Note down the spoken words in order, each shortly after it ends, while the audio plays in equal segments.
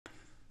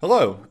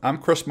Hello, I'm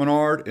Chris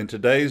Menard. In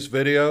today's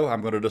video,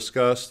 I'm going to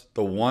discuss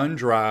the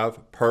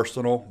OneDrive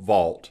Personal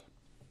Vault.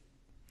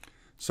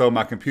 So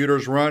my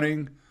computer's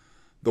running.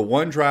 The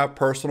OneDrive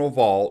Personal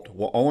Vault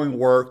will only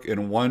work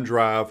in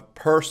OneDrive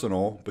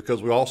Personal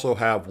because we also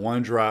have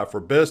OneDrive for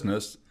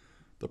Business.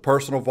 The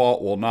Personal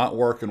Vault will not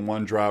work in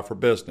OneDrive for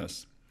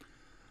Business.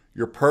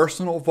 Your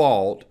Personal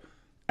Vault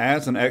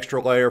adds an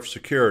extra layer of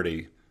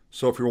security.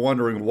 So if you're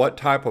wondering what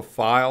type of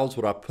files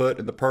would I put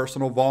in the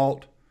Personal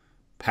Vault,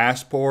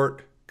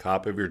 passport,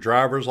 copy of your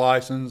driver's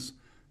license,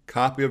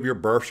 copy of your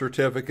birth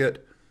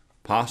certificate,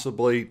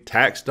 possibly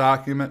tax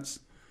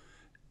documents,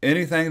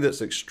 anything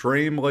that's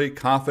extremely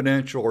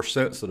confidential or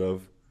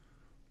sensitive,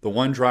 the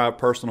OneDrive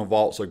Personal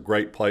Vault's a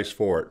great place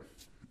for it.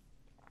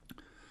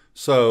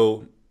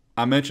 So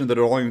I mentioned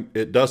that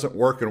it doesn't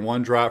work in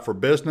OneDrive for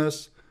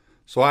Business.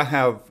 So I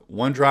have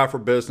OneDrive for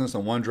Business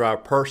and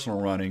OneDrive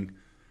Personal running.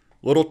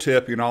 Little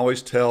tip, you can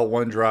always tell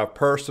OneDrive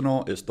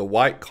Personal is the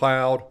white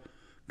cloud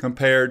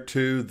compared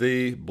to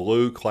the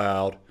blue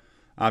cloud.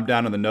 I'm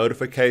down in the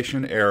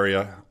notification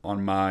area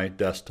on my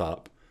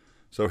desktop.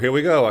 So here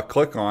we go. I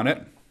click on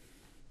it.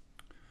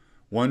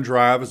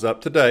 OneDrive is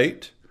up to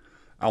date.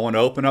 I want to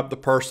open up the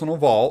Personal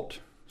Vault.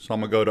 So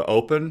I'm going to go to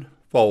Open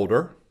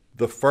Folder.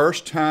 The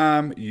first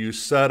time you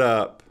set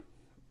up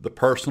the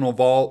Personal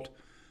Vault,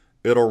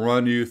 it'll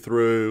run you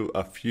through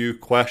a few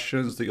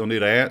questions that you'll need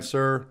to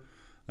answer,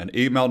 an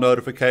email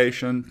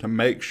notification to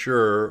make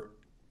sure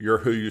you're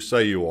who you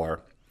say you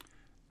are.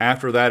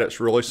 After that,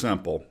 it's really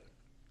simple.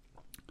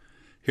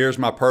 Here's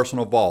my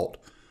Personal Vault.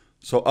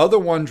 So other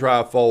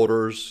OneDrive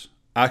folders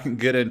I can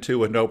get into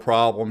with no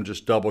problem,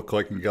 just double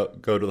click and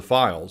go to the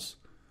files.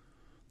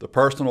 The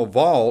Personal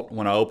Vault,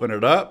 when I open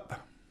it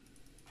up,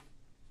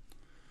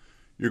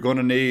 you're going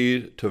to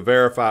need to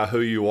verify who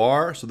you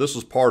are. So this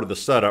is part of the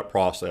setup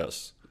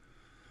process.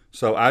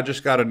 So I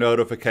just got a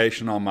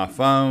notification on my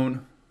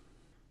phone.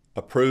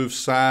 Approve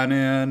sign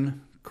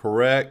in,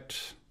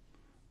 correct.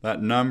 That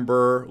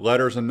number,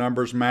 letters and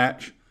numbers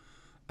match.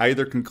 I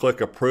either can click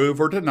approve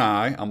or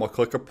deny. I'm going to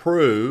click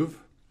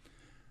approve.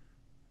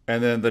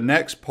 And then the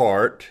next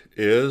part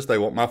is they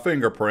want my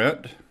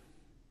fingerprint.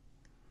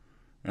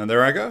 And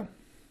there I go.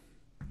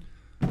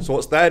 So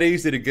it's that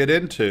easy to get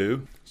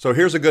into. So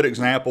here's a good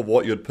example of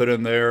what you'd put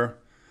in there.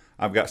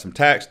 I've got some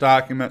tax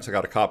documents. I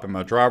got a copy of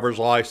my driver's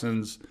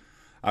license.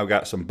 I've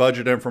got some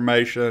budget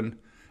information.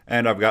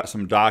 And I've got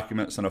some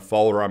documents in a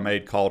folder I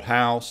made called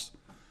House.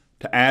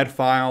 To add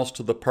files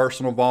to the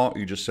Personal Vault,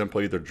 you just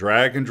simply either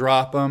drag and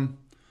drop them,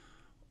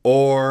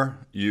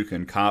 or you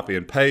can copy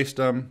and paste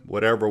them,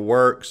 whatever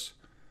works.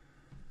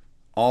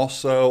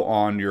 Also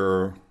on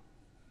your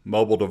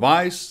mobile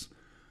device,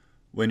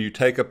 when you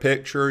take a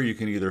picture, you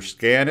can either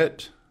scan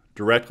it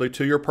directly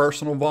to your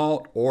Personal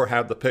Vault or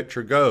have the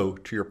picture go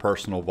to your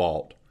Personal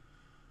Vault.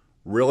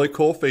 Really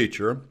cool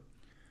feature.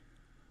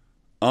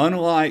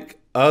 Unlike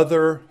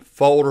other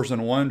folders in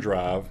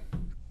OneDrive,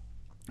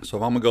 so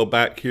if I'm going to go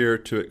back here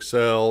to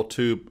Excel,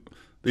 to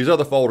these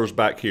other folders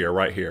back here,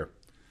 right here.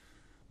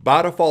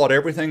 By default,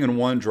 everything in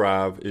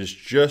OneDrive is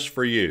just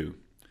for you.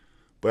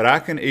 But I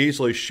can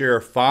easily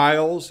share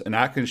files and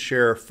I can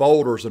share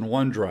folders in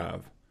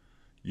OneDrive.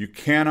 You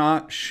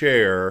cannot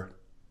share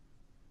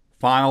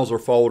files or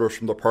folders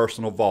from the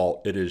Personal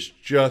Vault. It is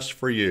just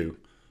for you.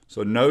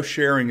 So no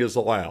sharing is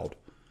allowed.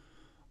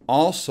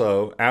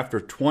 Also,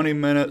 after 20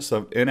 minutes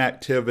of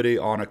inactivity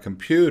on a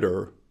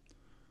computer,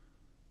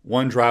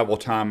 OneDrive will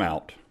time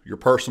out. Your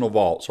Personal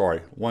Vault,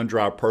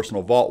 OneDrive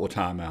Personal Vault will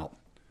time out.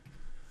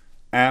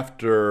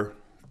 After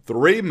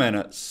 3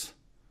 minutes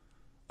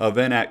of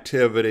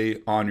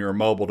inactivity on your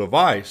mobile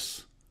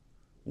device,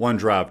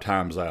 OneDrive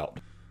times out.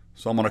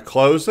 So I'm going to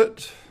close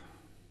it.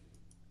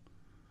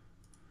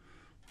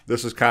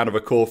 This is kind of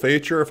a cool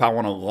feature. If I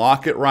want to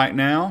lock it right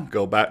now,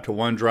 go back to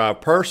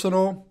OneDrive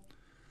Personal.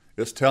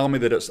 It's telling me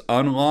that it's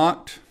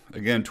unlocked.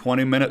 Again,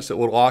 20 minutes it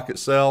will lock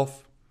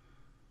itself.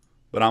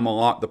 But I'm going to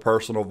lock the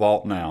Personal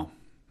Vault now.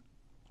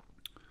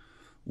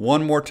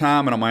 One more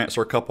time, and I'm going to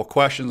answer a couple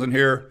questions in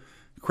here.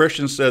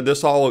 Christian said,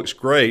 this all looks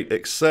great,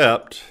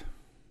 except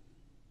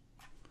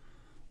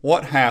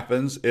what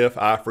happens if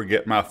I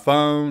forget my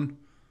phone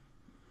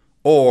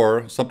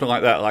or something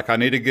like that, like I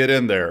need to get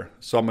in there.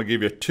 So I'm going to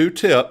give you 2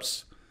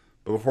 tips.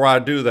 But before I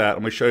do that,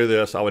 let me show you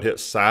this. I would hit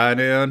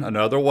sign in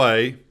another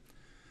way.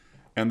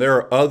 And there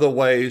are other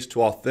ways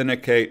to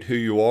authenticate who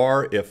you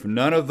are. If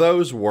none of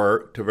those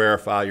work to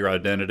verify your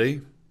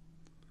identity,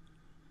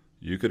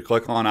 you could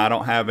click on I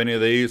don't have any of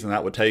these, and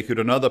that would take you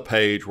to another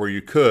page where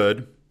you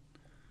could.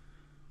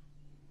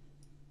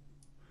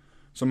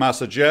 So my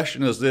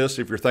suggestion is this: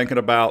 if you're thinking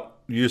about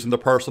using the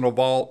Personal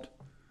Vault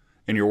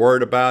and you're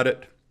worried about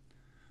it,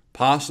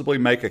 possibly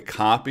make a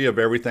copy of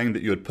everything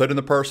that you would put in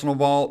the Personal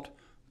Vault,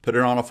 put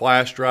it on a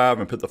flash drive,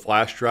 and put the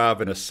flash drive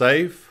in a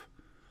safe.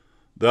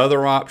 The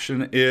other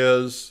option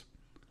is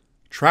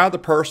try the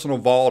Personal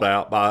Vault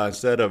out by,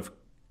 instead of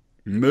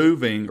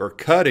moving or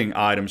cutting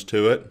items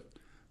to it,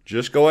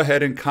 just go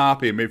ahead and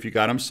copy them if you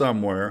got them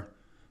somewhere,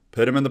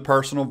 put them in the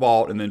Personal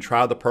Vault, and then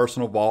try the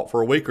Personal Vault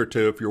for a week or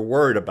two if you're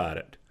worried about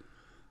it.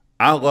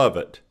 I love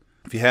it.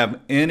 If you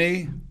have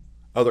any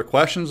other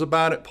questions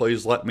about it,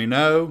 please let me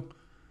know.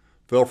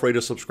 Feel free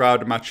to subscribe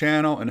to my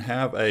channel and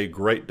have a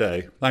great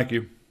day. Thank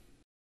you.